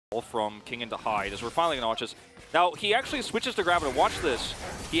from King into Hyde, as we're finally going to watch this. Now, he actually switches to Gravitum. Watch this.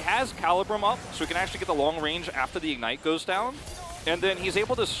 He has Calibruim up, so he can actually get the long range after the Ignite goes down. And then he's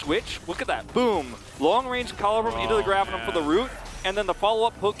able to switch. Look at that. Boom. Long range Calibruim into the Gravitum for the root. And then the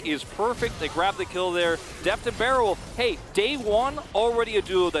follow-up hook is perfect. They grab the kill there. Deft and Barrel, hey, day one, already a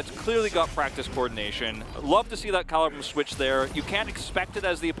duo that's clearly got practice coordination. Love to see that Calibruim switch there. You can't expect it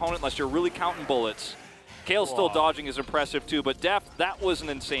as the opponent unless you're really counting bullets. Kale's still dodging is impressive too, but Deft, that was an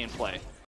insane play.